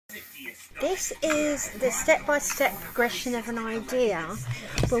This is the step-by-step progression of an idea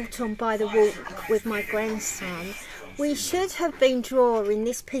brought on by the walk with my grandson. We should have been drawing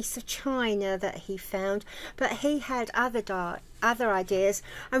this piece of china that he found, but he had other ideas,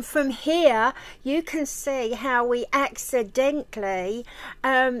 and from here you can see how we accidentally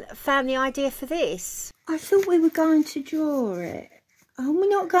found the idea for this. I thought we were going to draw it. Oh, we're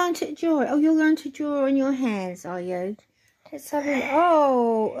not going to draw it. Oh, you're going to draw on your hands, are you? Let's have a look.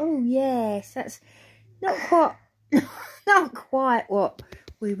 Oh yes, that's not quite what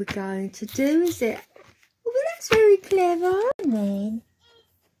we were going to do, is it? Oh, well, that's very clever. And then,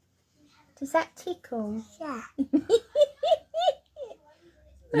 does that tickle? Yeah.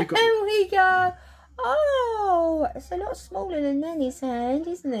 There we go. Oh, it's a lot smaller than Nanny's hand,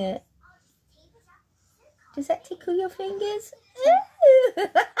 isn't it? Does that tickle your fingers? Don't move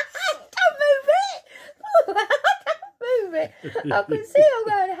it. Move it. I can see I'm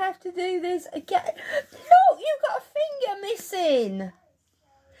going to have to do this again. Look, you've got a finger missing.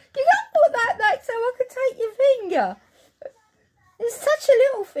 You can't put that back so I can take your finger. It's such a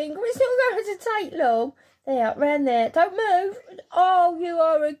little finger. It's not going to take long. There, round there. Don't move. Oh, you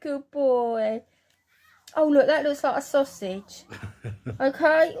are a good boy. Oh, look, that looks like a sausage.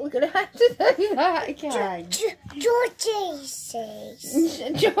 Okay, we're going to have to do that again. Georgie says.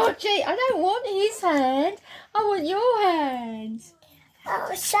 Georgie, I don't want his hand. I want your hand.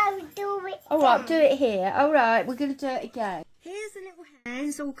 Oh, so do it. All right, do it here. All right, we're going to do it again. Here's the little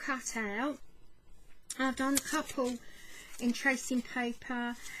hands all cut out. I've done a couple in tracing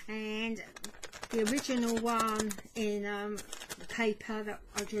paper and the original one in paper that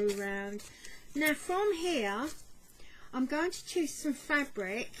I drew around. Now from here, I'm going to choose some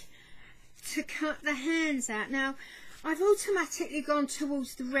fabric to cut the hands out. Now, I've automatically gone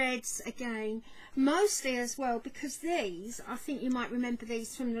towards the reds again, mostly as well because these, I think you might remember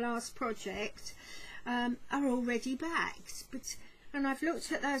these from the last project, are already backed. And I've looked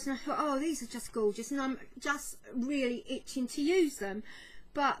at those and I thought, oh, these are just gorgeous, and I'm just really itching to use them.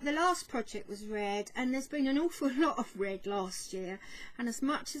 But the last project was red, and there's been an awful lot of red last year, and as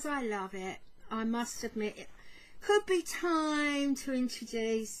much as I love it, I must admit it could be time to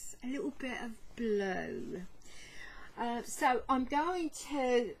introduce a little bit of blue. So I'm going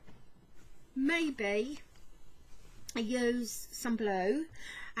to maybe use some blue,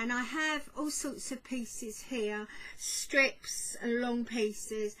 and I have all sorts of pieces here, strips and long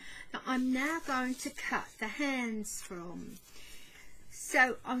pieces that I'm now going to cut the hands from.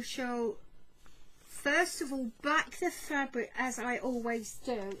 So I shall first of all back the fabric as I always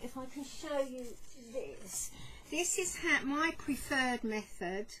do. If I can show you this. This is my preferred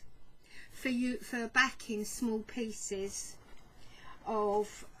method for backing small pieces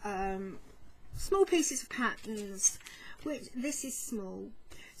of patterns. Which this is small.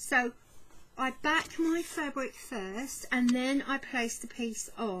 So I back my fabric first, and then I place the piece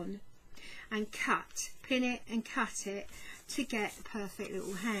on and pin it and cut it to get a perfect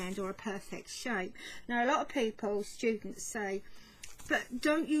little hand or a perfect shape. Now a lot of people, students, say, but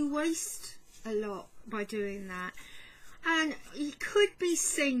don't you waste a lot by doing that? And it could be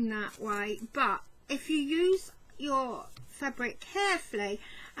seen that way, but if you use your fabric carefully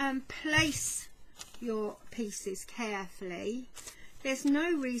and place your pieces carefully, there's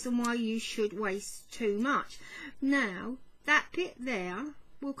no reason why you should waste too much. Now that bit there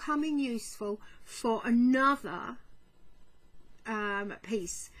will come in useful for another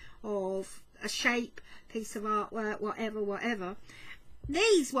piece of a shape, piece of artwork, whatever.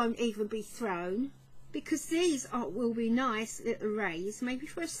 These won't even be thrown because these will be nice little rays, maybe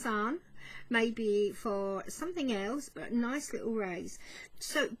for a sun, maybe for something else, but nice little rays.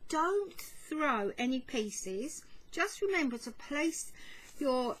 So don't throw any pieces. Just remember to place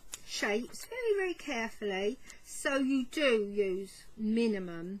your shapes very, very carefully so you do use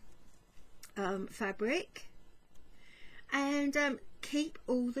minimum fabric, and keep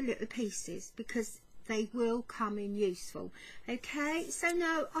all the little pieces because they will come in useful. Okay, so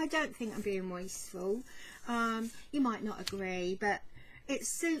no, I don't think I'm being wasteful. You might not agree, but it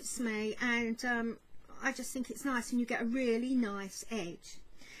suits me, and I just think it's nice, and you get a really nice edge.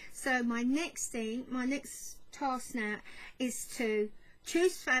 So my next task now is to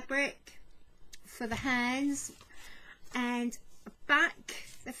choose fabric for the hands and back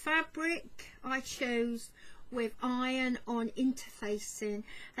the fabric I choose with iron on interfacing,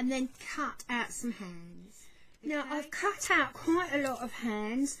 and then cut out some hands. Now I've cut out quite a lot of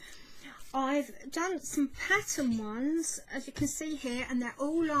hands. I've done some pattern ones, as you can see here, and they're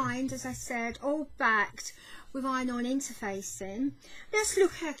all lined, as I said, all backed with iron on interfacing. Just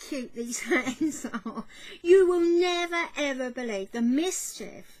look how cute these hands are. You will never ever believe the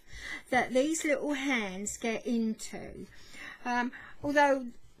mischief that these little hands get into. Although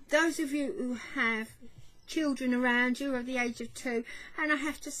those of you who have children around you of the age of 2, and I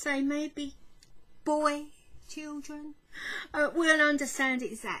have to say maybe boy children, will understand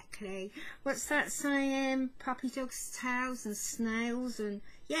exactly. What's that saying? Puppy dogs' tails and snails, and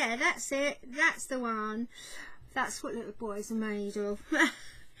yeah, that's it. That's the one. That's what little boys are made of.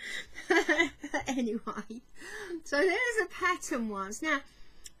 Anyway, so there's a pattern ones. Now,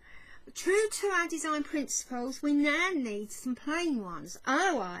 true to our design principles, we now need some plain ones.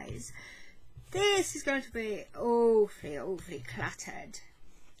 Otherwise, this is going to be awfully cluttered.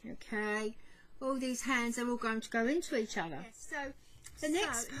 Okay, all these hands are all going to go into each other. Yes. So the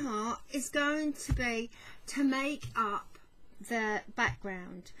next part is going to be to make up the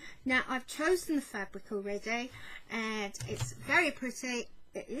background. Now, I've chosen the fabric already, and it's very pretty.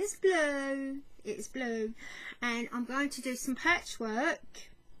 It is blue. It is blue, and I'm going to do some patchwork.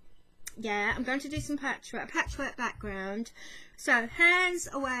 Yeah, I'm going to do some patchwork, a patchwork background. So hands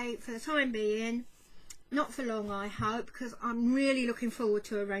away for the time being, not for long I hope, because I'm really looking forward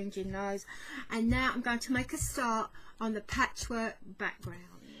to arranging those. And now I'm going to make a start on the patchwork background.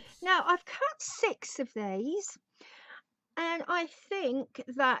 Now, I've cut 6 of these, and I think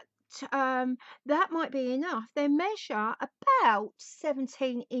that that might be enough. They measure about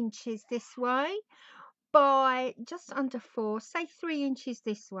 17 inches this way by just under 4, say 3 inches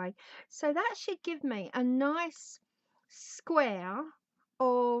this way. So that should give me a nice square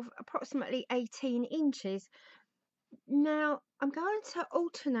of approximately 18 inches. Now I'm going to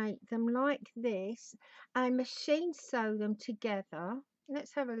alternate them like this and machine sew them together.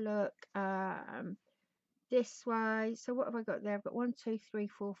 Let's have a look. This way. So what have I got there? I've got 1, 2, 3,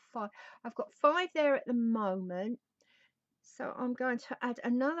 4, 5. I've got 5 there at the moment. So I'm going to add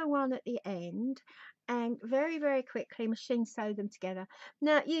another one at the end and very quickly machine sew them together.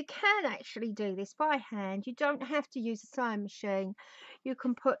 Now you can actually do this by hand. You don't have to use a sewing machine. You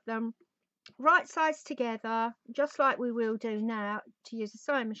can put them right sides together, just like we will do now to use a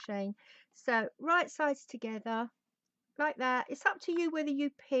sewing machine. So right sides together like that. It's up to you whether you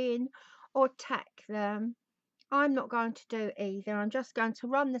pin or tack them. I'm not going to do either. I'm just going to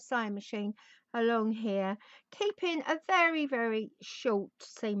run the sewing machine along here, keeping a very short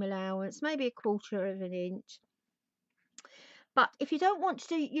seam allowance, maybe 1/4 of an inch. But if you don't want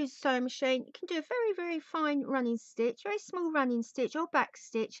to use a sewing machine, you can do a very fine running stitch, very small running stitch or back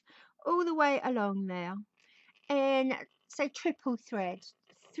stitch all the way along there, and say triple thread,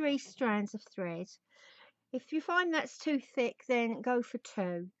 3 strands of thread. If you find that's too thick, then go for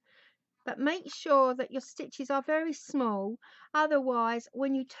 2. But make sure that your stitches are very small, otherwise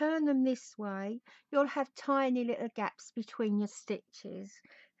when you turn them this way you'll have tiny little gaps between your stitches.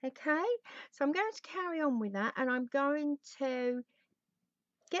 Okay, so I'm going to carry on with that, and I'm going to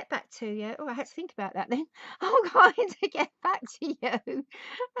get back to you. Oh, I had to think about that then. I'm going to get back to you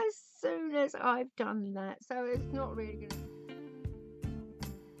as soon as I've done that, so it's not really going to...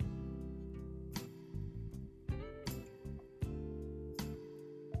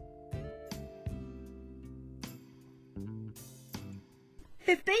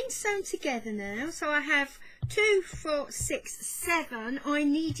 They've been sewn together now, so I have 2, 4, 6, 7. I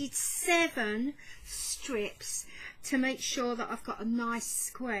needed 7 strips to make sure that I've got a nice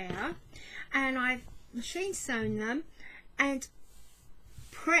square, and I've machine sewn them and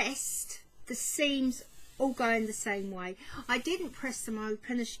pressed the seams all going the same way. I didn't press them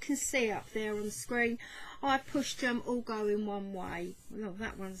open, as you can see up there on the screen. I pushed them all going one way. Well,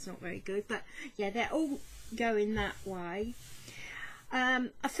 that one's not very good, but yeah, they're all going that way. I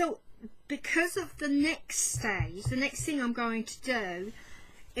thought because of the next stage, the next thing I'm going to do,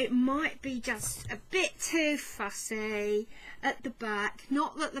 it might be just a bit too fussy at the back.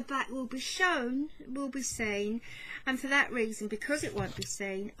 Not that the back will be shown, will be seen, and for that reason, because it won't be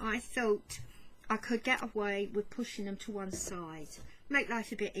seen, I thought I could get away with pushing them to one side, make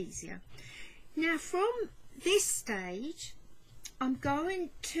life a bit easier. Now from this stage I'm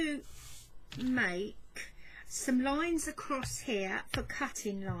going to make some lines across here for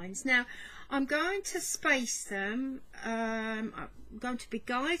cutting lines. Now I'm going to space them. I'm going to be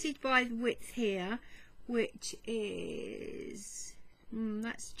guided by the width here, which is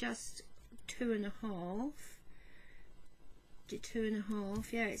that's just 2.5.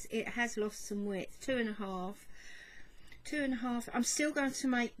 2.5. Yeah, it has lost some width. 2.5. 2.5. I'm still going to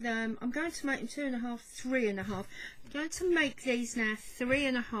make them. I'm going to make them 2.5, 3.5. I'm going to make these now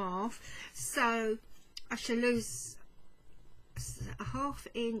 3.5. So I shall lose a half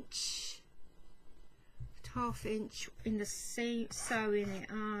inch in the seam, sewing it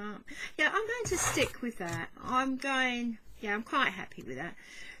up. Yeah, I'm going to stick with that. I'm going, Yeah, I'm quite happy with that.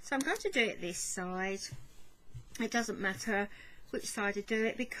 So I'm going to do it this side. It doesn't matter which side I do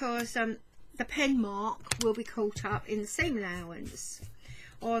it, because the pen mark will be caught up in the seam allowance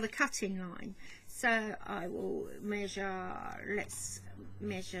or the cutting line. So I will measure, let's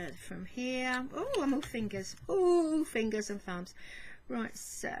measure from here. Oh, I'm all fingers. Oh, fingers and thumbs. Right,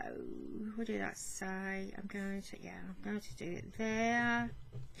 so what did I say? I'm going to do it there.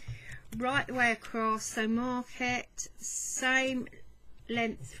 Right the way across, so mark it, same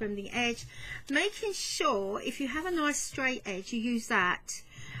length from the edge, making sure if you have a nice straight edge, you use that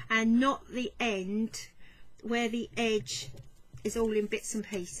and not the end where the edge is all in bits and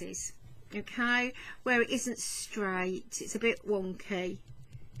pieces. Okay, where it isn't straight, it's a bit wonky.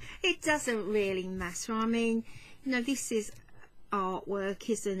 It doesn't really matter. I mean, you know, this is artwork,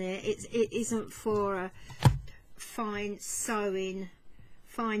 isn't it? It isn't for a fine sewing,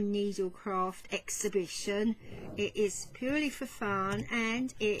 fine needlecraft exhibition. It is purely for fun,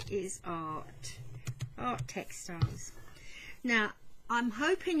 and it is art textiles. Now I'm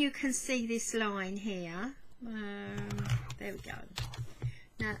hoping you can see this line here. There we go.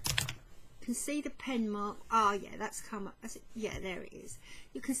 Now you can see the pen mark. Oh yeah, that's come up. Yeah, there it is.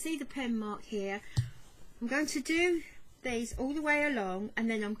 You can see the pen mark here. I'm going to do these all the way along, and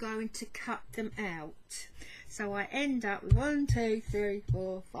then I'm going to cut them out. So I end up with 1, 2, 3,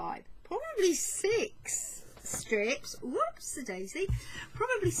 4, 5, probably 6 strips. Whoops, the daisy.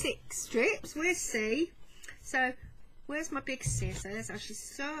 Probably 6 strips. We'll see. So where's my big scissors? I should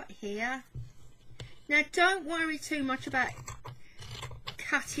start here. Now don't worry too much about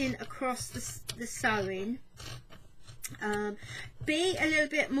cutting across the sewing. Be a little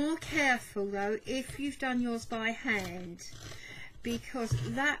bit more careful though if you've done yours by hand, because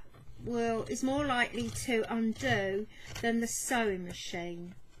that is more likely to undo than the sewing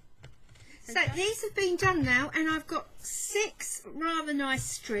machine. So these have been done now, and I've got 6 rather nice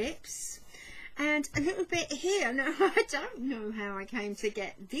strips and a little bit here. Now I don't know how I came to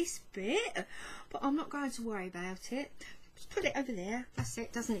get this bit, but I'm not going to worry about it. Just put it over there. That's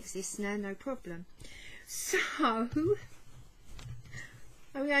it. Doesn't exist now, no problem. So I'm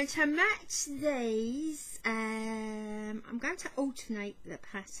going to match these. I'm going to alternate the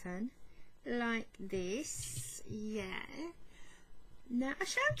pattern like this. Yeah. Now I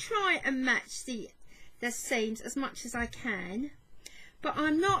shall try and match the seams as much as I can, but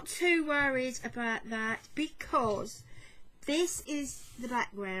I'm not too worried about that, because this is the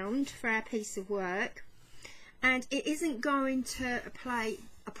background for our piece of work, and it isn't going to play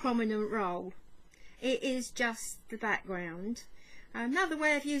a prominent role. It is just the background. Another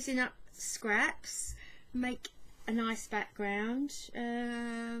way of using up scraps, make a nice background.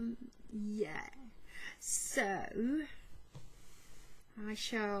 Yeah, so I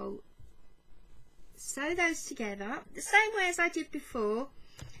shall sew those together the same way as I did before,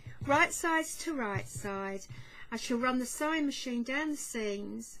 right sides to right side. I shall run the sewing machine down the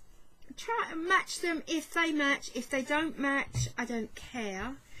seams, try and match them if they match. If they don't match, I don't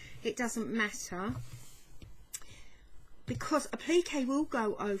care, it doesn't matter, because a plique will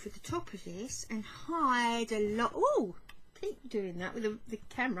go over the top of this and hide a lot. Oh, keep doing that with the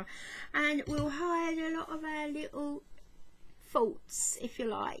camera, and we'll hide a lot of our little faults, if you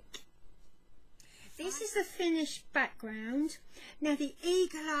like. This is the finished background. Now the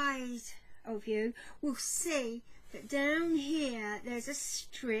eagle-eyed of you will see that down here there's a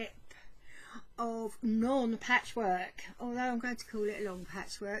strip of non-patchwork, although I'm going to call it long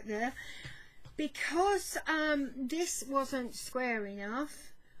patchwork there, because this wasn't square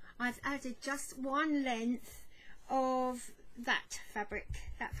enough. I've added just one length of that fabric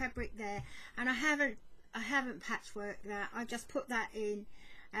there, and I haven't patchworked that. I just put that in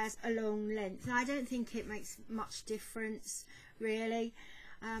as a long length, and I don't think it makes much difference really.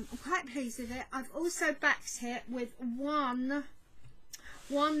 I'm quite pleased with it. I've also backed it with one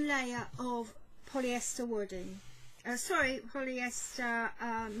layer of polyester wadding. Polyester,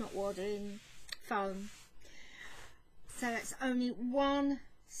 not wadding, foam. So it's only one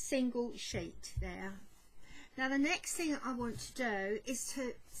single sheet there. Now the next thing I want to do is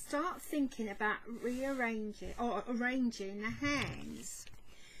to start thinking about rearranging or arranging the hands.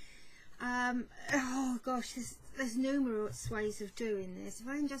 Oh gosh, there's numerous ways of doing this. If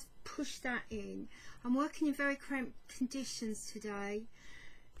I can just push that in. I'm working in very cramped conditions today.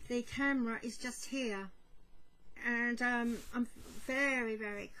 The camera is just here, and I'm very,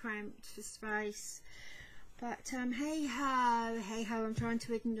 very cramped for space. But hey ho, I'm trying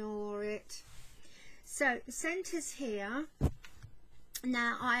to ignore it. So the centre's here.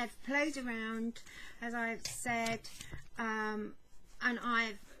 Now I've played around, as I've said, and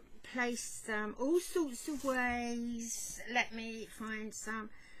I've placed them all sorts of ways. Let me find some.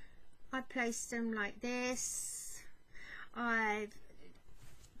 I placed them like this. I've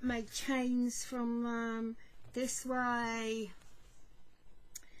made chains from them this way,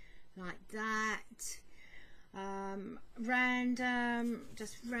 like that.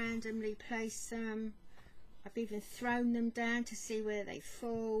 Just randomly place them. I've even thrown them down to see where they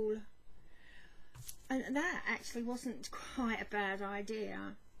fall, and that actually wasn't quite a bad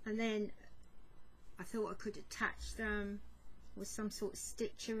idea. And then I thought I could attach them with some sort of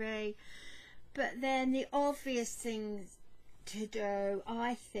stitchery, but then the obvious thing to do,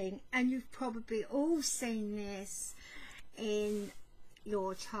 I think, and you've probably all seen this in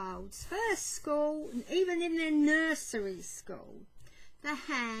your child's first school, and even in their nursery school, the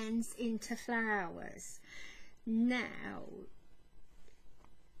hands into flowers. Now,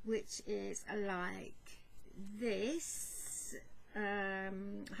 which is like this. I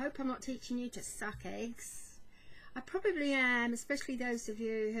hope I'm not teaching you to suck eggs. I probably am, especially those of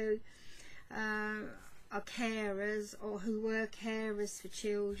you who are carers or who were carers for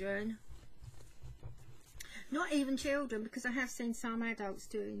children. Not even children, because I have seen some adults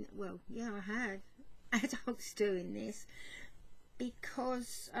doing, well, yeah, I had adults doing this,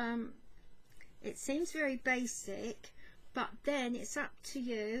 because it seems very basic, but then it's up to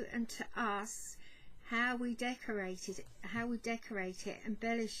you and to us how we decorate it,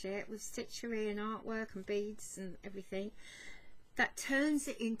 embellish it with stitchery and artwork and beads and everything that turns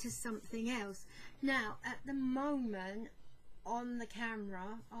it into something else. Now, at the moment on the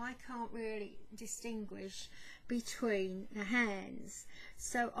camera, I can't really distinguish between the hands,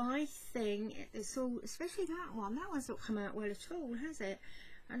 so I think it's all, especially that one's not come out well at all, has it?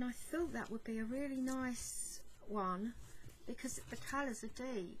 And I thought that would be a really nice one because the colours are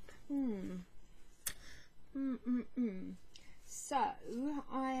deep. So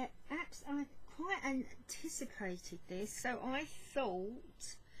I quite anticipated this, so I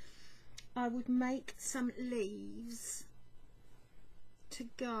thought I would make some leaves to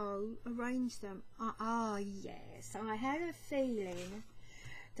go arrange them. Yes, I had a feeling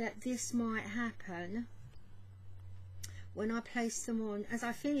that this might happen when I placed them on. As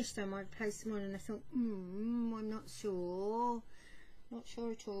I finished them, I placed them on and I thought, I'm not sure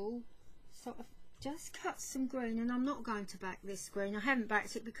at all. So I've just cut some green, and I'm not going to back this green. I haven't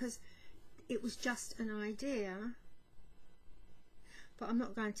backed it because it was just an idea, but I'm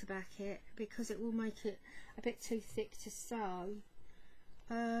not going to back it because it will make it a bit too thick to sew.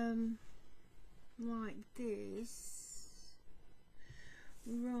 Like this.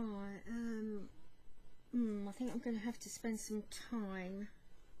 Right, I think I'm going to have to spend some time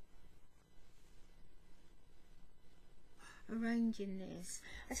arranging this.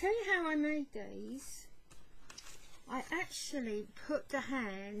 I tell you how I made these. I actually put the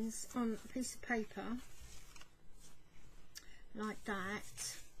hands on a piece of paper like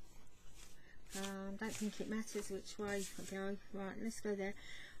that. Don't think it matters which way I go. Right, let's go there.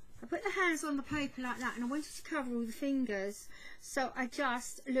 I put the hands on the paper like that, and I wanted to cover all the fingers, so I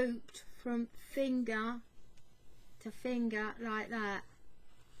just looped from finger to finger like that.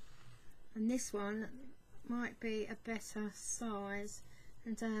 And this one might be a better size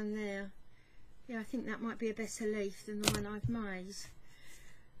than down there. Yeah, I think that might be a better leaf than the one I've made.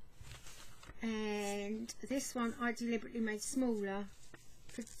 And this one I deliberately made smaller,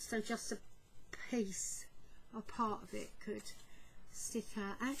 so just a piece or part of it could stick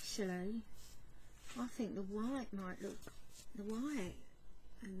out. Actually, I think the white might look, the white,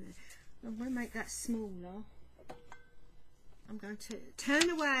 and I'm going to make that smaller. I'm going to turn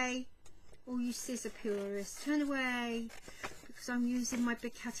away, all you scissor purists, turn away, because I'm using my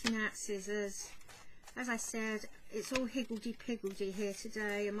big cutting out scissors. As I said, it's all higgledy-piggledy here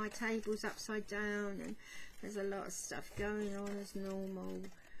today, and my table's upside down, and there's a lot of stuff going on as normal.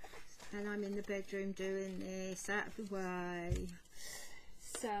 And I'm in the bedroom doing this, out of the way.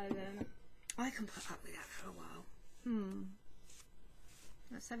 So, I can put up with that for a while.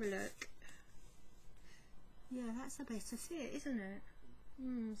 Let's have a look. Yeah, that's a better fit, isn't it?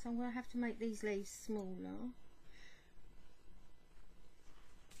 So I'm going to have to make these leaves smaller.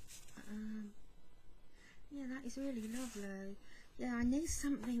 Yeah, that is really lovely. Yeah, I need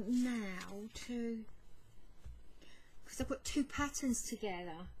something now to, because I've got two patterns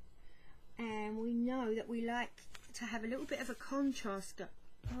together, and we know that we like to have a little bit of a contrast.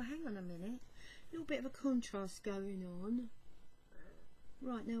 Oh, hang on a minute. A little bit of a contrast going on.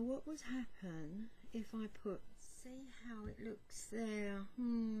 Right, now what would happen if I put, see how it looks there?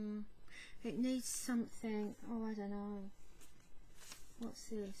 It needs something, oh, I don't know. What's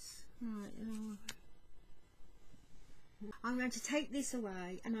this? Right, I'm going to take this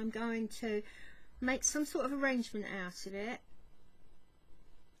away and I'm going to make some sort of arrangement out of it,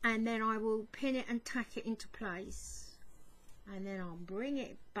 and then I will pin it and tack it into place, and then I'll bring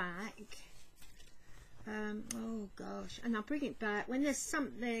it back. Oh gosh, and I'll bring it back when there's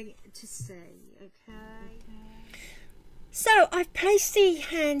something to see. Okay. So I've placed the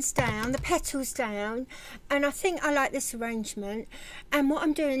hands down, the petals down, and I think I like this arrangement. And what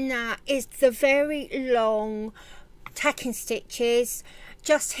I'm doing now is the very long tacking stitches,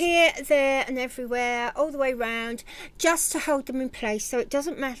 just here, there and everywhere, all the way around, just to hold them in place. So it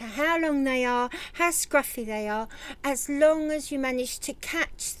doesn't matter how long they are, how scruffy they are, as long as you manage to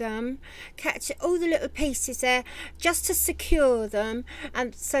catch them, catch all the little pieces there, just to secure them,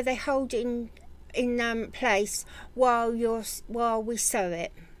 and so they hold in place while we sew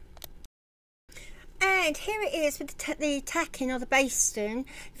it. And here it is with the tacking or the basting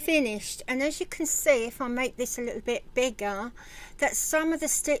finished. And as you can see, if I make this a little bit bigger, that some of the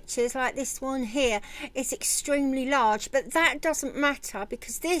stitches, like this one here, is extremely large, but that doesn't matter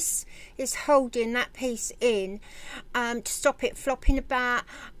because this is holding that piece in to stop it flopping about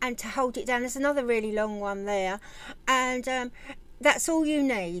and to hold it down. There's another really long one there, and that's all you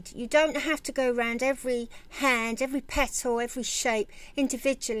need. You don't have to go around every hand, every petal, every shape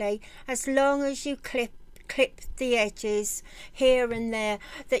individually, as long as you clip the edges here and there,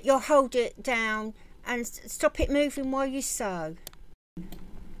 that you'll hold it down and stop it moving while you sew.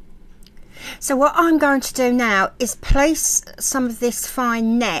 So what I'm going to do now is place some of this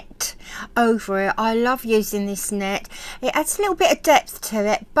fine net over it. I love using this net. It adds a little bit of depth to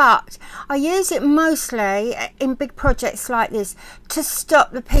it, but I use it mostly in big projects like this to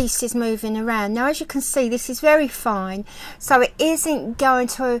stop the pieces moving around. Now, as you can see, this is very fine, so it isn't going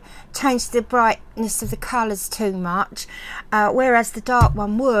to change the brightness of the colours too much, whereas the dark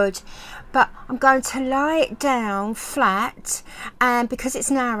one would. But I'm going to lie it down flat, and because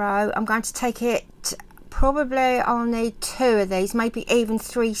it's narrow, I'm going to take it, probably I'll need 2 of these, maybe even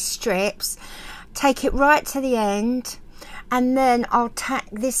 3 strips, take it right to the end, and then I'll tack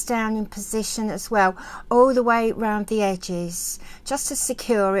this down in position as well, all the way around the edges, just to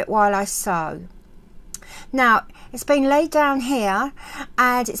secure it while I sew. Now, it's been laid down here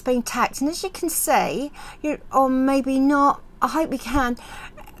and it's been tacked, and as you can see, or maybe not, I hope you can,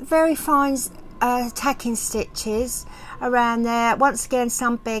 very fine tacking stitches around there. Once again,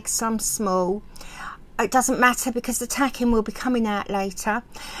 some big, some small. It doesn't matter because the tacking will be coming out later.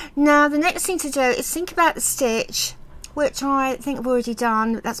 Now, the next thing to do is think about the stitch, which I think I've already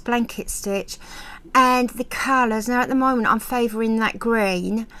done. That's blanket stitch, and the colours. Now, at the moment, I'm favouring that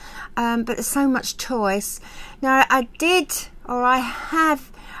green, but there's so much choice. Now, I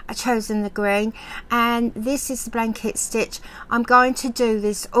have chosen the green, and this is the blanket stitch. I'm going to do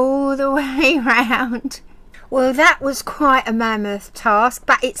this all the way around. Well, that was quite a mammoth task,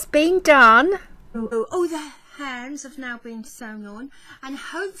 but it's been done. All the hands have now been sewn on, and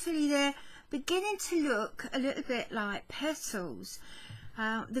hopefully they're beginning to look a little bit like petals.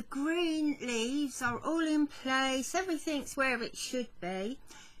 The green leaves are all in place, everything's where it should be.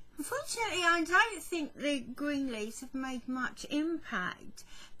 Unfortunately, I don't think the green leaves have made much impact.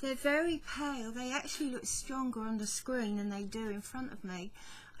 They're very pale. They actually look stronger on the screen than they do in front of me.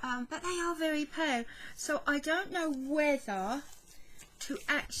 But they are very pale. So I don't know whether to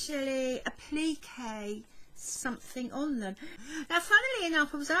actually applique something on them. Now, funnily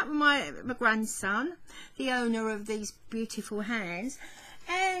enough, I was out with my grandson, the owner of these beautiful hands,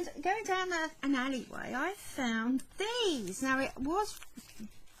 and going down an alleyway, I found these. Now, it was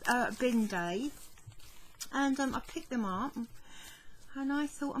bin day, and I picked them up, and I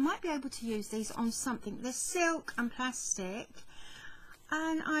thought I might be able to use these on something. They're silk and plastic,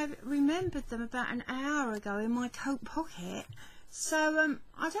 and I remembered them about an hour ago in my coat pocket. So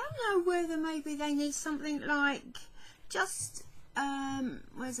I don't know whether maybe they need something like just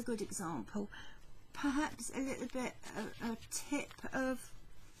where's a good example, perhaps a little bit a tip of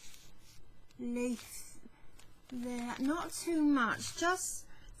leaf there, not too much, just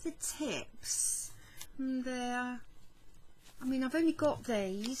the tips there. I mean, I've only got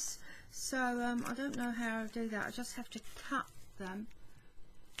these, so I don't know how to do that. I just have to cut them,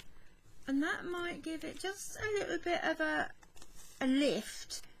 and that might give it just a little bit of a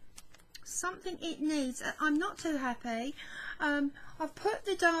lift, something it needs. I'm not too happy. I've put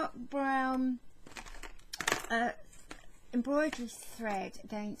the dark brown embroidery thread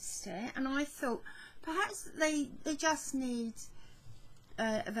against it, and I thought perhaps they just need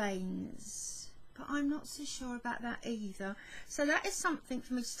veins, but I'm not so sure about that either. So that is something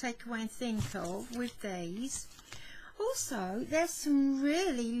for me to take away and think of with these. Also, there's some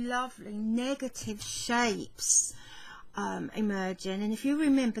really lovely negative shapes emerging. And if you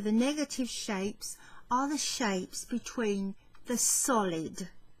remember, the negative shapes are the shapes between the solid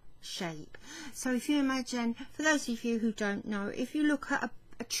shape. So if you imagine, for those of you who don't know, if you look at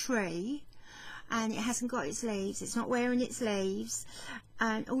a tree and it hasn't got its leaves, it's not wearing its leaves,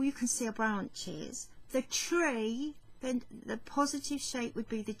 and all you can see are branches, the tree, then the positive shape would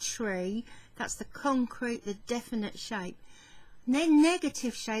be the tree. That's the concrete, the definite shape. And then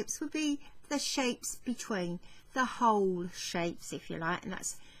negative shapes would be the shapes between, the hole shapes, if you like, and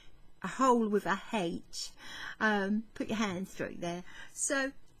that's a hole with a H. Put your hand through there.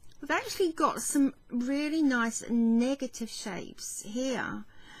 So we've actually got some really nice negative shapes here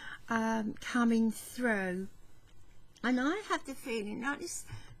coming through, and I have the feeling now this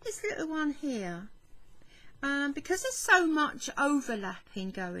little one here, because there's so much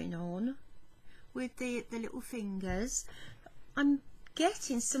overlapping going on with the little fingers, I'm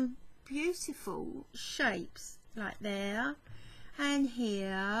getting some beautiful shapes like there and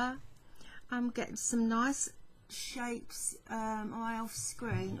here. I'm getting some nice shapes off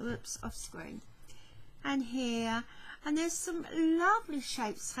screen, off screen, and here, and there's some lovely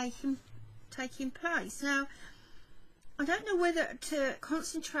shapes taking place. Now I don't know whether to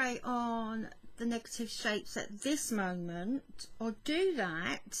concentrate on the negative shapes at this moment or do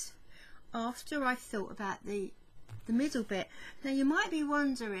that after I've thought about the middle bit. Now you might be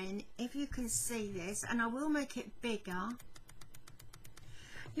wondering if you can see this, and I will make it bigger.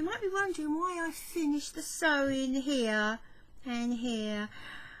 You might be wondering why I finished the sewing here and here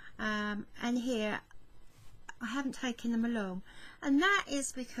and here. I haven't taken them along, and that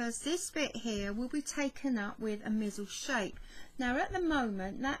is because this bit here will be taken up with a middle shape. Now at the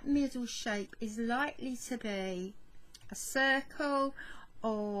moment that middle shape is likely to be a circle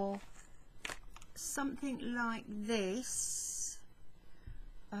or something like this,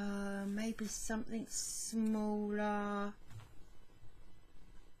 maybe something smaller.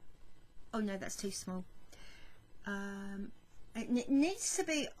 Oh no, that's too small. It needs to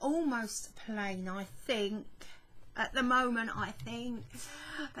be almost plain, I think, at the moment, I think.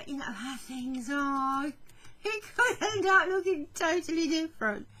 But you know how things are. It could end up looking totally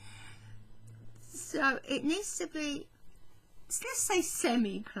different. So it needs to be, let's say,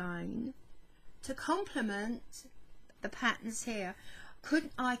 semi-plain to complement the patterns here.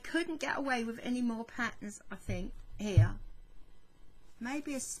 I couldn't get away with any more patterns, I think, here.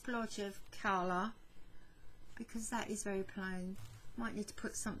 Maybe a splodge of colour, because that is very plain. Might need to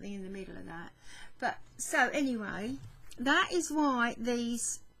put something in the middle of that. But so anyway, that is why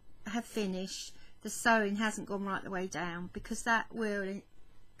these have finished. The sewing hasn't gone right the way down, because that will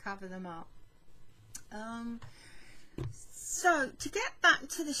cover them up. So to get back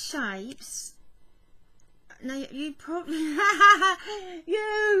to the shapes, now you probably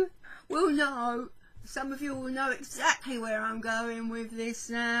you will know, some of you will know exactly where I'm going with this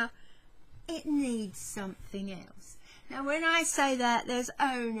now. It needs something else. Now when I say that, there's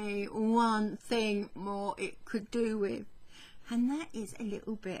only one thing more it could do with, and that is a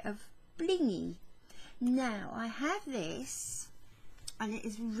little bit of blingy. Now I have this, and it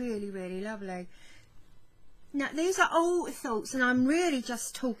is really, really lovely. Now these are all thoughts, and I'm really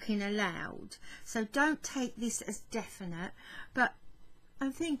just talking aloud, so don't take this as definite, but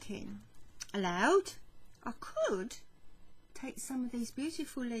I'm thinking aloud. I could take some of these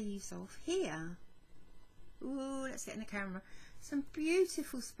beautiful leaves off here. Ooh, let's get in the camera. Some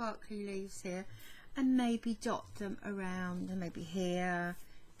beautiful sparkly leaves here, and maybe dot them around, and maybe here,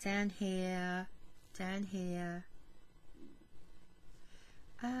 down here, down here.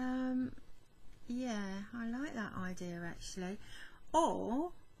 Yeah, I like that idea actually.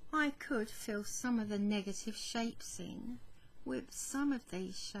 Or I could fill some of the negative shapes in with some of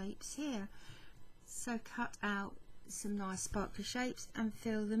these shapes here. So cut out some nice sparkly shapes and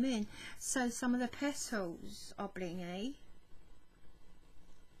fill them in. So some of the petals are blingy.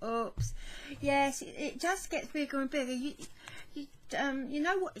 Oops. Yes, it just gets bigger and bigger. You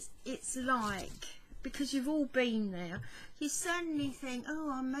know what it's like, because you've all been there. You suddenly think,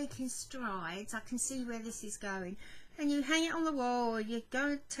 oh, I'm making strides, I can see where this is going, and you hang it on the wall, or you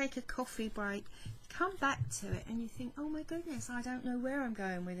go to take a coffee break, you come back to it and you think, oh my goodness, I don't know where I'm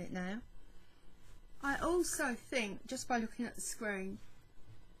going with it now. I also think, just by looking at the screen,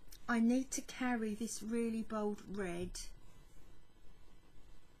 I need to carry this really bold red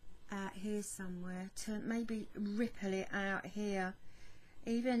out here somewhere, to maybe ripple it out here,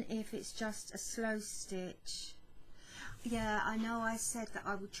 even if it's just a slow stitch. Yeah, I know I said that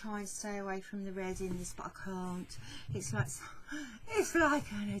I would try and stay away from the red in this, but I can't. It's like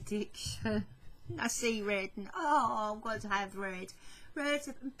an addiction. I see red and oh, I've got to have red. Red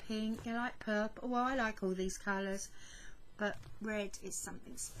and pink, I like purple. Well, I like all these colours. but red is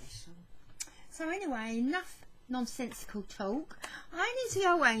something special. So anyway, enough nonsensical talk. I need to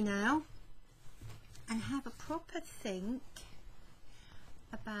go away now and have a proper think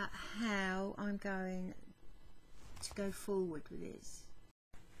about how I'm going to go forward with this.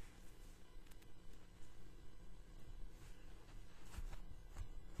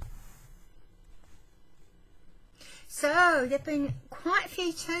 So there have been quite a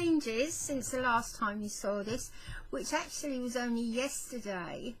few changes since the last time you saw this, which actually was only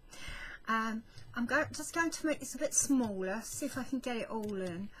yesterday. I'm just going to make this a bit smaller, see if I can get it all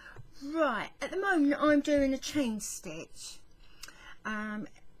in. Right, at the moment I'm doing a chain stitch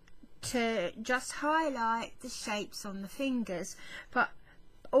to just highlight the shapes on the fingers, but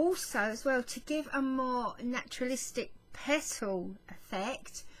also as well to give a more naturalistic petal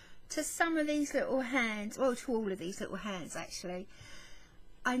effect to some of these little hands, well, to all of these little hands actually.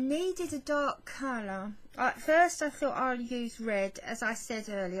 I needed a dark colour. At first I thought I'd use red, as I said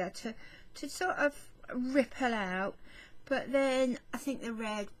earlier, to sort of ripple out, but then I think the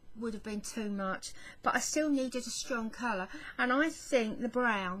red would have been too much, but I still needed a strong colour, and I think the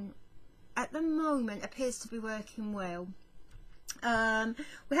brown at the moment appears to be working well.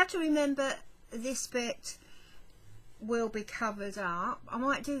 We have to remember this bit will be covered up. I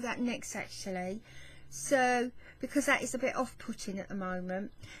might do that next actually, so because that is a bit off-putting at the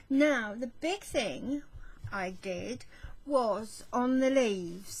moment. Now the big thing I did was on the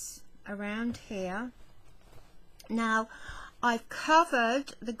leaves around here. Now I've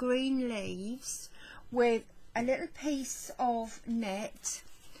covered the green leaves with a little piece of net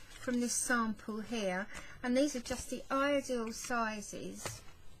from this sample here, and these are just the ideal sizes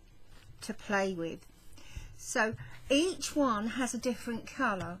to play with. So each one has a different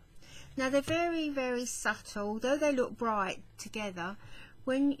colour. Now they're very, very subtle, although they look bright together.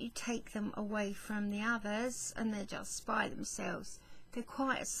 When you take them away from the others and they're just by themselves, they're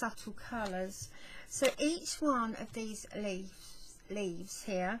quite subtle colours. So each one of these leaves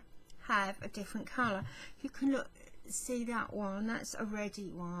here have a different colour. You can look, see that one, that's a reddy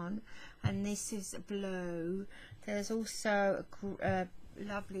one, and this is blue. There's also a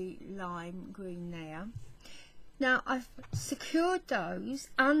lovely lime green there. Now I've secured those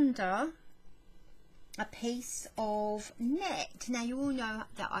under a piece of net. Now you all know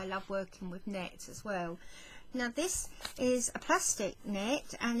that I love working with nets as well. Now this is a plastic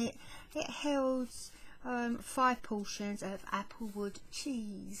net, and it holds 5 portions of applewood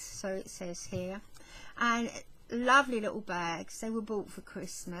cheese, so it says here, and lovely little bags. They were bought for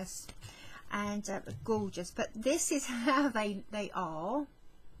Christmas, and gorgeous. But this is how they are.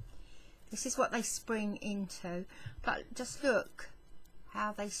 This is what they spring into, but just look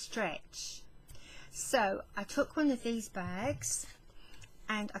how they stretch. So I took one of these bags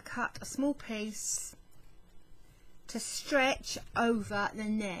and I cut a small piece to stretch over the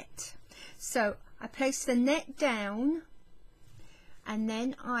net. So I placed the net down, and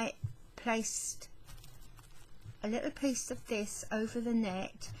then I placed a little piece of this over the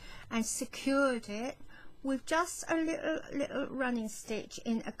net and secured it with just a little running stitch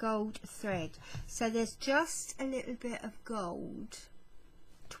in a gold thread. So there's just a little bit of gold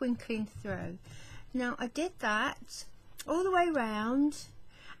twinkling through. Now I did that all the way round,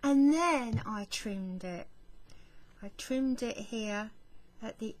 and then I trimmed it. I trimmed it here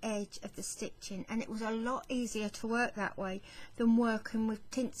at the edge of the stitching, and it was a lot easier to work that way than working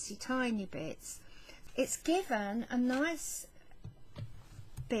with tinsy tiny bits. It's given a nice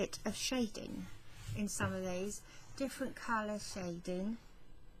bit of shading in some of these, different colour shading.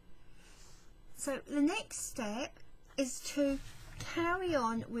 So the next step is to carry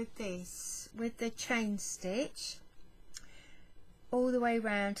on with this, with the chain stitch all the way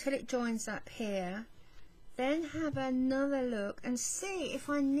round till it joins up here. Then have another look and see if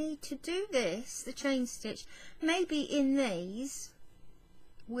I need to do this, the chain stitch, maybe in these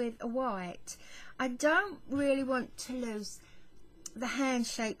with a white. I don't really want to lose the hand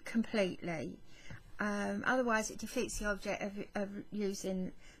shape completely, otherwise it defeats the object of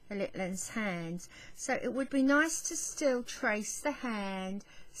using the little one's hands. So it would be nice to still trace the hand,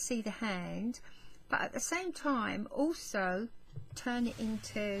 see the hand, but at the same time also turn it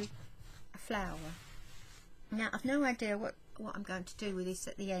into a flower. Now I've no idea what I'm going to do with this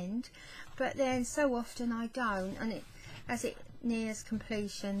at the end, but then so often I don't, and as it nears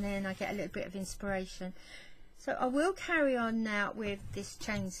completion then I get a little bit of inspiration. So I will carry on now with this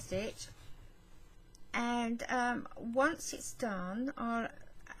chain stitch, and once it's done I'll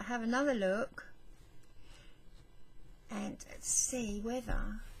have another look and see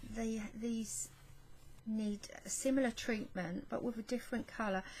whether these need a similar treatment but with a different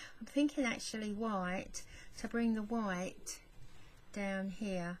colour. I'm thinking actually white, to bring the white down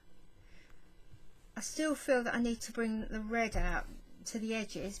here. I still feel that I need to bring the red out to the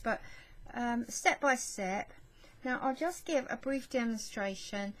edges, but step by step. Now I'll just give a brief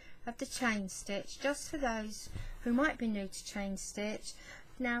demonstration of the chain stitch just for those who might be new to chain stitch.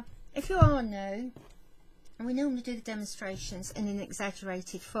 Now if you are new, and we normally do the demonstrations in an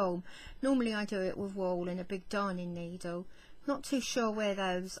exaggerated form. Normally I do it with wool and a big darning needle. Not too sure where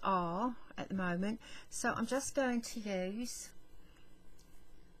those are at the moment, so I'm just going to use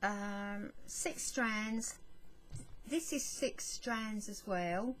 6 strands. This is 6 strands as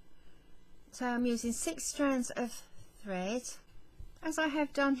well, so I'm using 6 strands of thread, as I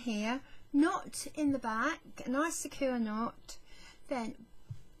have done here. Knot in the back, a nice secure knot. Then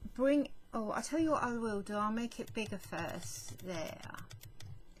bring, oh, I'll tell you what I will do, I'll make it bigger first. There,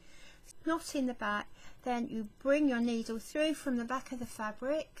 knot in the back. Then you bring your needle through from the back of the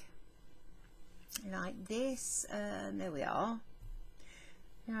fabric like this. There we are.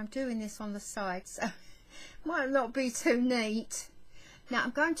 Now I'm doing this on the side, so might not be too neat. Now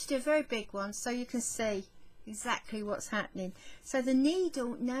I'm going to do a very big one so you can see exactly what's happening. So the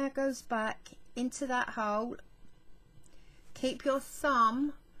needle now goes back into that hole. Keep your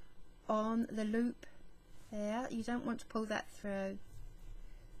thumb on the loop there, you don't want to pull that through,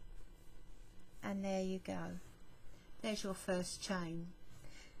 and there you go. There's your first chain.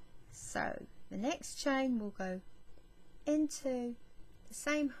 So the next chain will go into the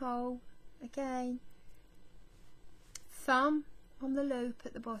same hole again, thumb on the loop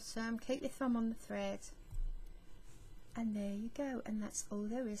at the bottom, keep your thumb on the thread, and there you go. And that's all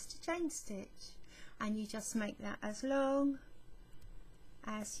there is to chain stitch, and you just make that as long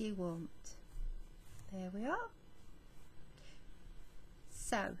as you want. There we are.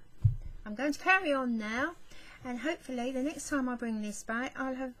 So I'm going to carry on now, and hopefully the next time I bring this back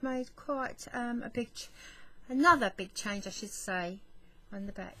I'll have made quite another big change, I should say, on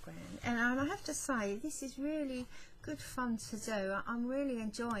the background. And I have to say, this is really good fun to do. I'm really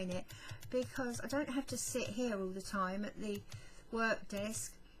enjoying it because I don't have to sit here all the time at the work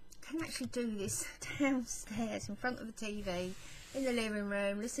desk. I can actually do this downstairs in front of the TV, in the living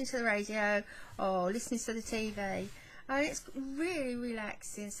room, listening to the radio or listening to the TV, and it's really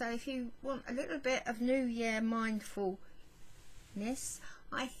relaxing. So if you want a little bit of New Year mindfulness,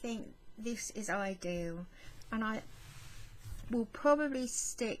 I think this is ideal, and I will probably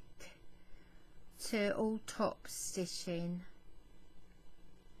stick to all top stitching.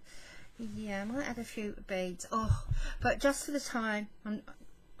 Yeah, I might add a few beads, but just for the time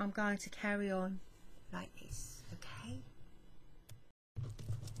I'm going to carry on like this, okay?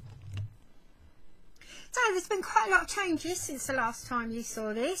 So there's been quite a lot of changes since the last time you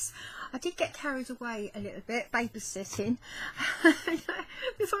saw this. I did get carried away a little bit babysitting.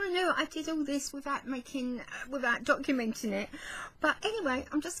 Before I knew it, I did all this without documenting it. But anyway,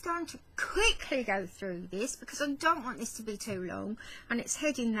 I'm just going to quickly go through this because I don't want this to be too long, and it's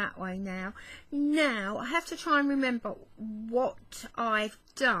heading that way now. Now I have to try and remember what I've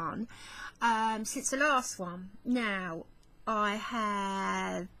done since the last one. Now I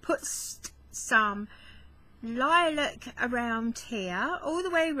have put some lilac around here, all the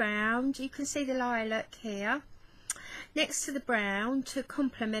way around. You can see the lilac here next to the brown to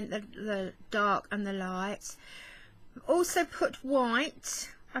complement the dark and the light. Also put white.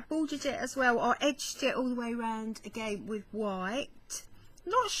 I bordered it as well, or edged it all the way around again with white.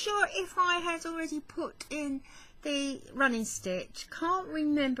 Not sure if I had already put in the running stitch, can't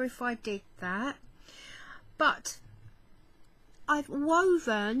remember if I did that, but I've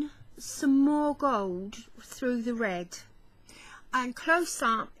woven some more gold through the red, and close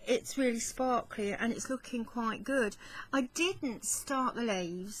up it's really sparkly and it's looking quite good. I didn't start the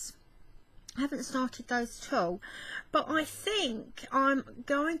leaves, I haven't started those at all, but I think I'm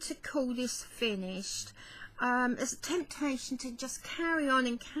going to call this finished. There's a temptation to just carry on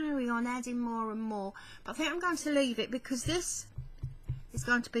adding more and more, but I think I'm going to leave it because this is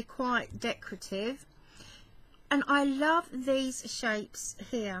going to be quite decorative, and I love these shapes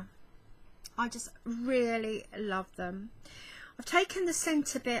here. I just really love them. I've taken the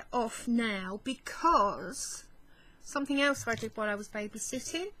centre bit off now because something else I did while I was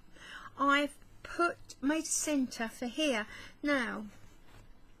babysitting. I've made a centre for here. Now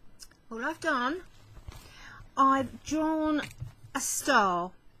all I've done, I've drawn a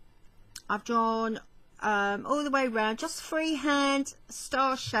star. I've drawn all the way around, just freehand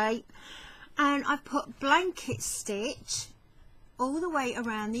star shape, and I've put blanket stitch all the way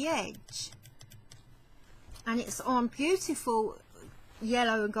around the edge, and it's on beautiful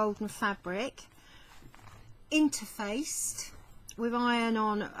yellow and golden fabric. interfaced with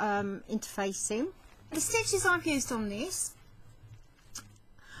iron-on interfacing. The stitches I've used on this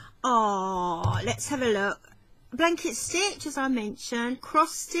are, let's have a look, blanket stitch, as I mentioned,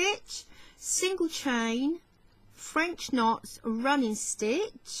 cross stitch, single chain, French knots, running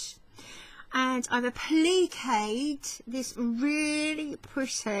stitch, and I've appliqued this really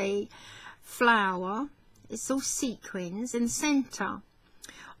pretty flower. It's all sequins in the centre.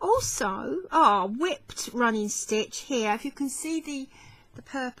 Also, whipped running stitch here. If you can see the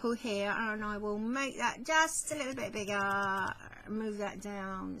purple here, and I will make that just a little bit bigger, move that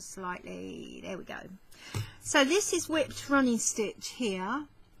down slightly, there we go. So this is whipped running stitch here.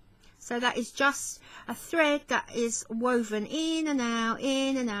 So that is just a thread that is woven in and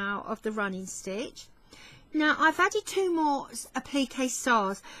out of the running stitch. Now I've added 2 more applique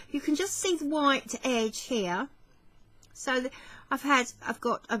stars. You can just see the white edge here. So I've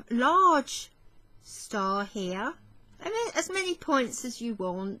got a large star here, as many points as you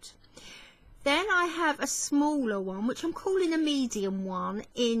want. Then I have a smaller one, which I'm calling a medium one,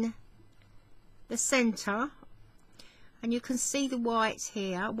 in the centre. And you can see the white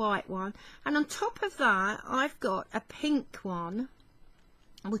here, white one. And on top of that, I've got a pink one,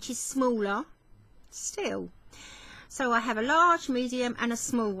 which is smaller still. So I have a large, medium, and a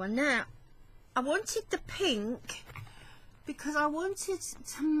small one. Now, I wanted the pink because I wanted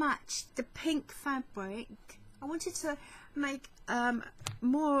to match the pink fabric. I wanted to make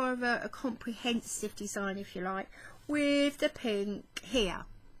more of a comprehensive design, if you like, with the pink here.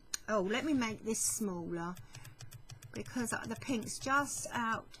 Oh, let me make this smaller, because the pink's just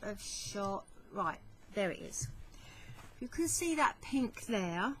out of shot. Right, there it is. You can see that pink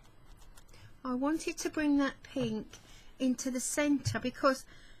there. I wanted to bring that pink into the centre, because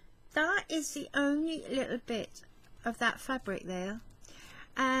that is the only little bit of that fabric there.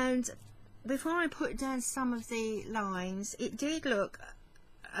 And before I put down some of the lines, it did look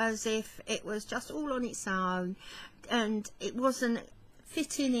as if it was just all on its own, and it wasn't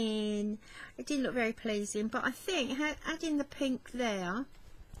fitting in. It didn't look very pleasing, but I think adding the pink there,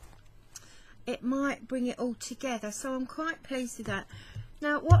 it might bring it all together, so I'm quite pleased with that.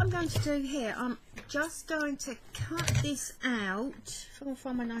 Now what I'm going to do here, I'm just going to cut this out. If I can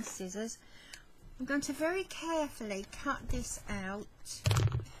find my nice scissors, I'm going to very carefully cut this out,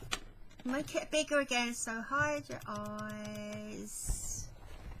 make it bigger again, so hide your eyes.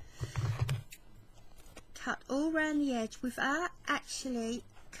 Cut all around the edge without actually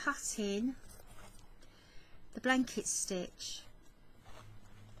cutting the blanket stitch.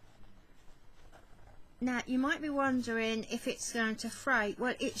 Now you might be wondering if it's going to fray.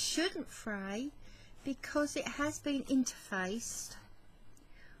 Well, it shouldn't fray, because it has been interfaced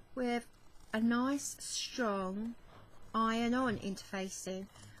with a nice strong iron-on interfacing,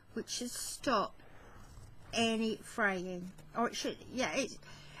 which should stop any fraying, or it should, yeah,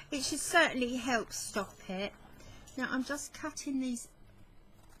 it should certainly help stop it. Now I'm just cutting these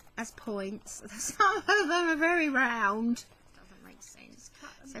as points. Some of them are very round. Doesn't make sense.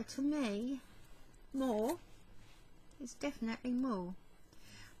 So to me, more is definitely more.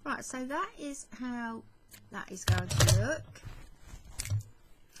 Right, so that is how that is going to look.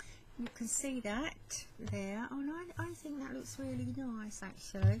 You can see that there. Oh no, I think that looks really nice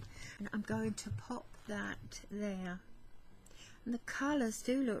actually. And I'm going to pop that there. And the colours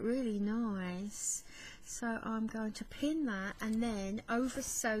do look really nice, so I'm going to pin that and then over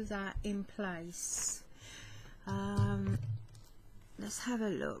sew that in place. Let's have a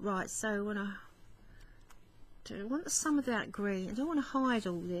look. Right, so I want some of that green. I don't want to hide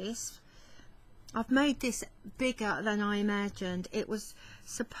all this. I've made this bigger than I imagined. It was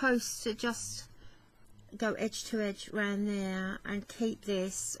supposed to just go edge to edge around there and keep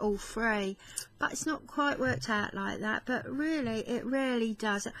this all free, but it's not quite worked out like that. But really, it rarely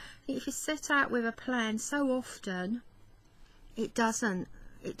does. I think if you set out with a plan so often, it doesn't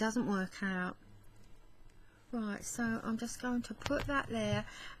work out. Right, so I'm just going to put that there,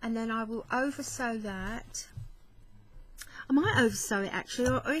 and then I will over sew that. I might over sew it actually,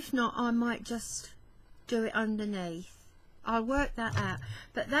 or if not, I might just do it underneath. I'll work that out,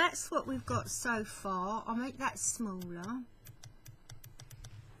 but that's what we've got so far. I'll make that smaller.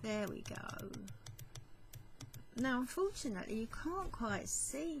 There we go. Now unfortunately you can't quite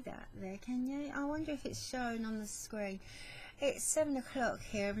see that there, can you? I wonder if it's showing on the screen. It's 7 o'clock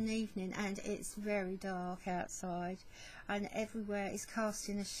here of an evening, and it's very dark outside, and everywhere is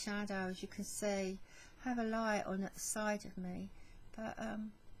casting a shadow, as you can see. I have a light on at the side of me, but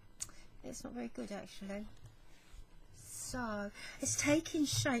it's not very good actually. So it's taking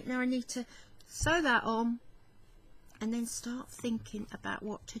shape now. I need to sew that on, and then start thinking about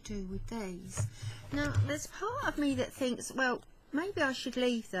what to do with these. Now there's part of me that thinks, well, maybe I should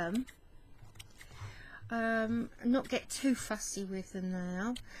leave them, not get too fussy with them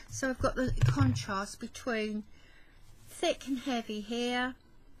now. So I've got the contrast between thick and heavy here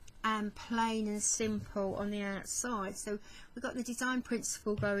and plain and simple on the outside. So we've got the design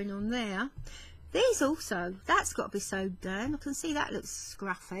principle going on there. These also, that's got to be sewed down. I can see that looks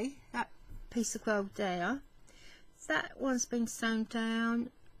scruffy, that piece of gold there. That one's been sewn down,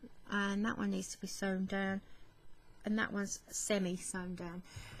 and that one needs to be sewn down, and that one's semi sewn down.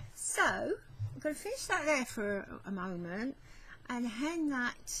 So I'm going to finish that there for a moment and hang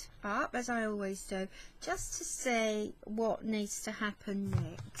that up, as I always do, just to see what needs to happen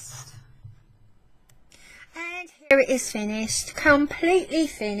next. And here it is finished, completely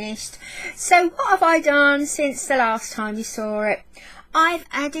finished. So what have I done since the last time you saw it? I've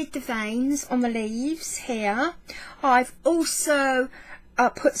added the veins on the leaves here. I've also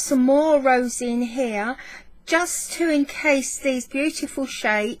put some more rows in here just to encase these beautiful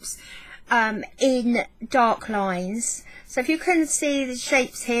shapes in dark lines. So if you can see the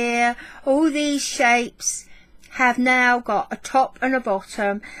shapes here, all these shapes have now got a top and a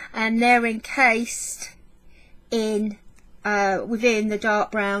bottom, and they're encased in within the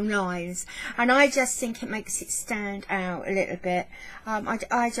dark brown lines, and I just think it makes it stand out a little bit.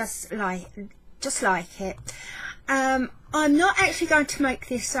 I just like it. I'm not actually going to make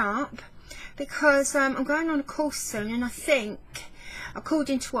this up because I'm going on a course soon, and I think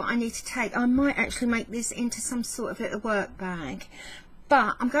according to what I need to take, I might actually make this into some sort of little work bag.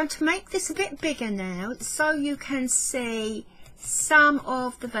 But I'm going to make this a bit bigger now so you can see some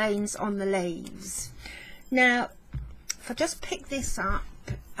of the veins on the leaves. Now if I just pick this up,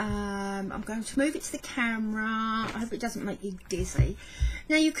 I'm going to move it to the camera. I hope it doesn't make you dizzy.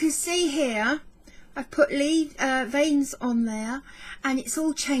 Now you can see here I've put veins on there, and it's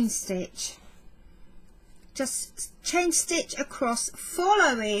all chain stitch. Just chain stitch across,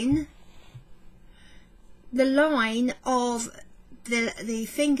 following the line of the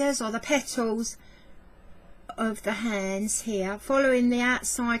fingers or the petals of the hands here, following the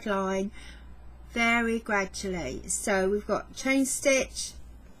outside line very gradually. So we've got chain stitch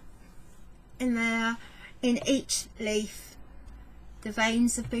in there in each leaf. The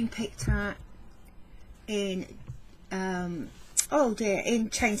veins have been picked out in in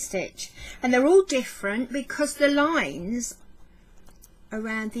chain stitch, and they're all different because the lines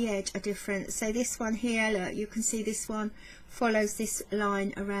around the edge are different. So this one here, look, you can see this one follows this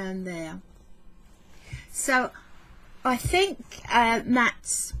line around there. So I think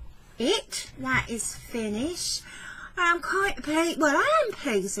that's it. That is finished. I'm quite pleased. Well, I am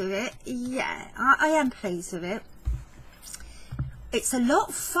pleased with it. Yeah, I am pleased with it. It's a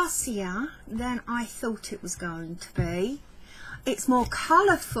lot fussier than I thought it was going to be. It's more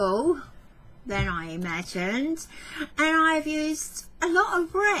colourful than I imagined, and I've used a lot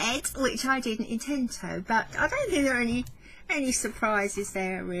of red, which I didn't intend to, but I don't think there are any surprises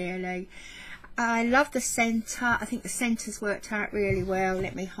there really. I love the centre. I think the centre's worked out really well.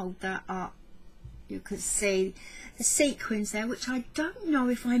 Let me hold that up. You can see the sequins there, which I don't know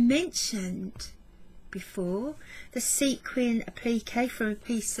if I mentioned before. The sequin applique from a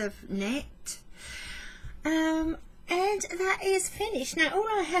piece of net. And that is finished. Now all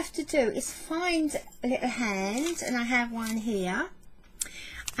I have to do is find a little hand, and I have one here,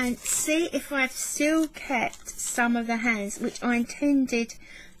 and see if I've still kept some of the hands, which I intended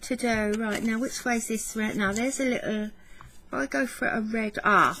to do. Right, now which way is this? Right, now there's a little, if I go for a red,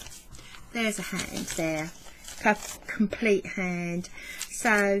 there's a hand there, a complete hand.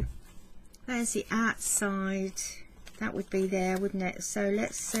 So there's the outside, that would be there, wouldn't it? So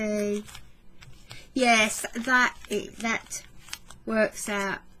let's see. Yes, that works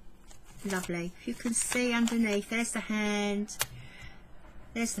out lovely. If you can see underneath, there's the hand,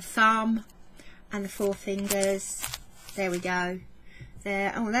 there's the thumb and the four fingers. There we go.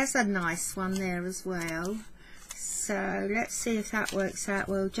 There. Oh, there's a nice one there as well. So let's see if that works out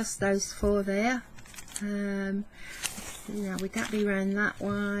well. Just those four there. Now would that be round that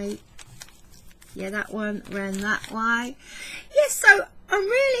way? Yeah, that one round that way. Yes, so I'm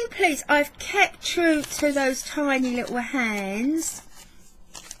really pleased. I've kept true to those tiny little hands.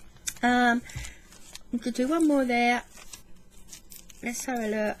 I'm going to do one more there. Let's have a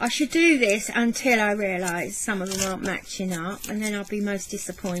look. I should do this until I realise some of them aren't matching up, and then I'll be most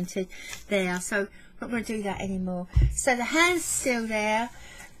disappointed there. So I'm not going to do that anymore. So the hand's still there.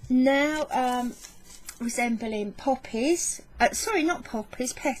 Now resembling poppies. Sorry, not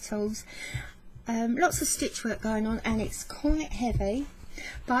poppies, petals. Lots of stitch work going on, and it's quite heavy,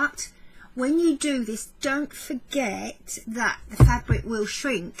 but when you do this, don't forget that the fabric will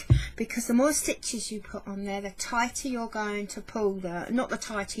shrink, because the more stitches you put on there, the tighter you're going to pull them. Not the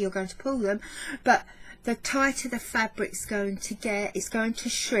tighter you're going to pull them, but the tighter the fabric's going to get. It's going to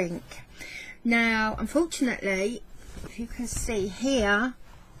shrink. Now, unfortunately, if you can see here,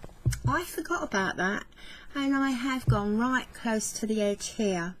 I forgot about that, and I have gone right close to the edge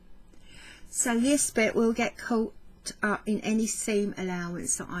here. So this bit will get caught up in any seam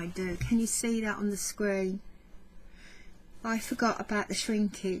allowance that I do. Can you see that on the screen? I forgot about the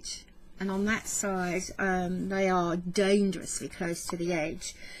shrinkage, and on that side they are dangerously close to the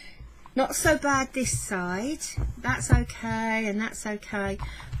edge. Not so bad this side, that's okay, and that's okay,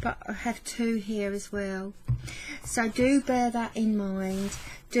 but I have two here as well. So do bear that in mind.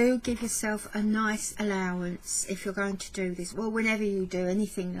 Do give yourself a nice allowance if you're going to do this. Well, whenever you do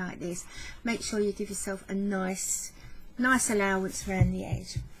anything like this, make sure you give yourself a nice allowance around the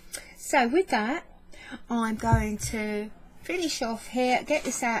edge. So with that, I'm going to finish off here, get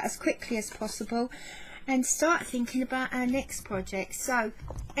this out as quickly as possible, and start thinking about our next project. So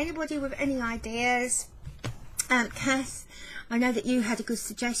anybody with any ideas, Kath, I know that you had a good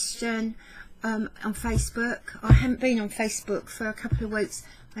suggestion on Facebook. I haven't been on Facebook for a couple of weeks.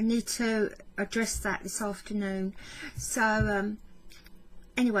 I need to address that this afternoon. So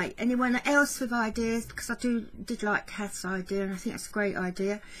anyway, anyone else with ideas, because I did like Kath's idea, and I think that's a great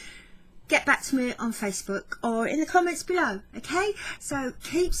idea, get back to me on Facebook or in the comments below. Okay, so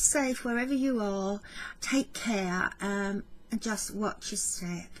keep safe wherever you are, take care, and just watch your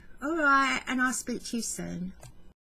step. All right, and I'll speak to you soon.